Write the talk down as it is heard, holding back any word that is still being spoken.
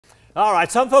All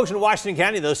right, some folks in Washington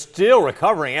County, though, still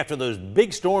recovering after those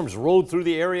big storms rolled through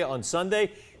the area on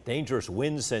Sunday. Dangerous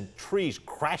winds sent trees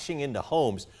crashing into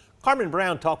homes. Carmen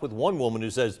Brown talked with one woman who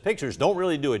says pictures don't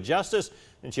really do it justice,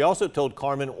 and she also told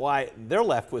Carmen why they're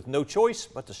left with no choice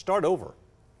but to start over.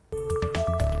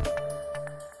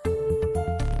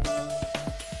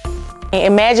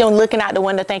 Imagine looking out the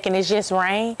window thinking it's just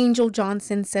rain. Angel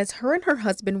Johnson says her and her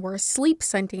husband were asleep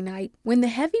Sunday night when the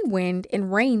heavy wind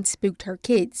and rain spooked her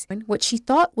kids. What she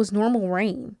thought was normal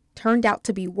rain turned out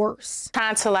to be worse.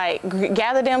 Trying to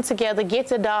gather them together, get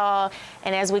the dog,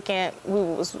 and as we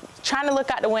was trying to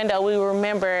look out the window, we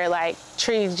remember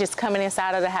trees just coming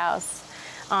inside of the house.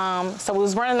 So we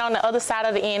was running on the other side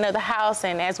of the end of the house,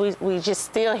 and as we just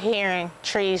still hearing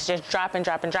trees just dropping.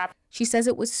 She says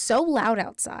it was so loud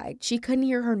outside, she couldn't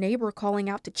hear her neighbor calling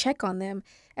out to check on them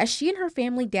as she and her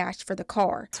family dashed for the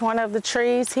car. It's one of the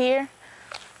trees here.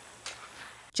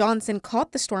 Johnson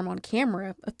caught the storm on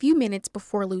camera a few minutes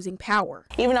before losing power.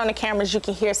 Even on the cameras, you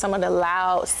can hear some of the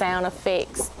loud sound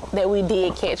effects that we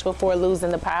did catch before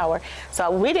losing the power. So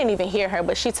we didn't even hear her,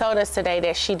 but she told us today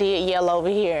that she did yell over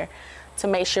here to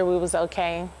make sure we was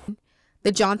okay.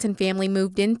 The Johnson family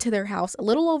moved into their house a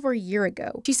little over a year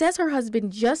ago. She says her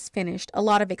husband just finished a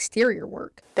lot of exterior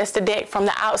work. That's the deck from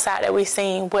the outside that we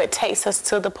seen, what takes us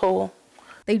to the pool.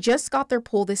 They just got their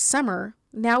pool this summer.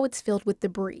 Now it's filled with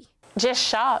debris. Just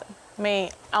shocked. I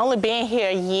mean, only being here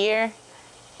a year,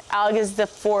 August the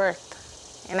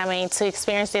 4th, and to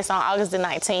experience this on August the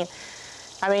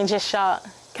 19th, just shocked.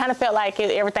 Kind of felt like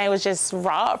everything was just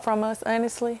robbed from us,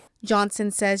 honestly. Johnson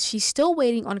says she's still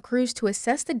waiting on crews to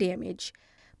assess the damage,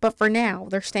 but for now,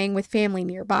 they're staying with family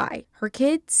nearby. Her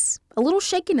kids, a little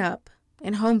shaken up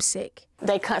and homesick.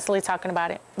 They constantly talking about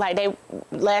it.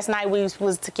 Last night we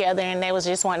was together and they was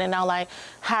just wanting to know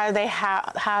how's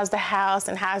the house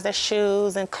and how's their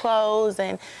shoes and clothes,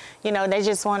 and they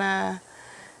just want to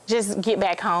just get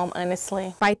back home, honestly.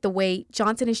 Despite the wait,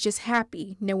 Johnson is just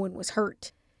happy no one was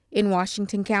hurt. In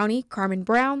Washington County, Carmen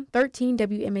Brown, 13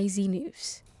 WMAZ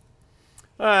News.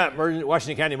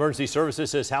 Washington County Emergency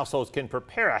Services says households can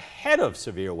prepare ahead of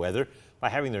severe weather by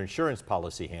having their insurance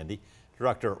policy handy.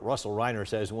 Director Russell Reiner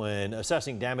says when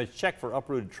assessing damage, check for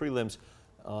uprooted tree limbs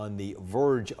on the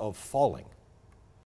verge of falling.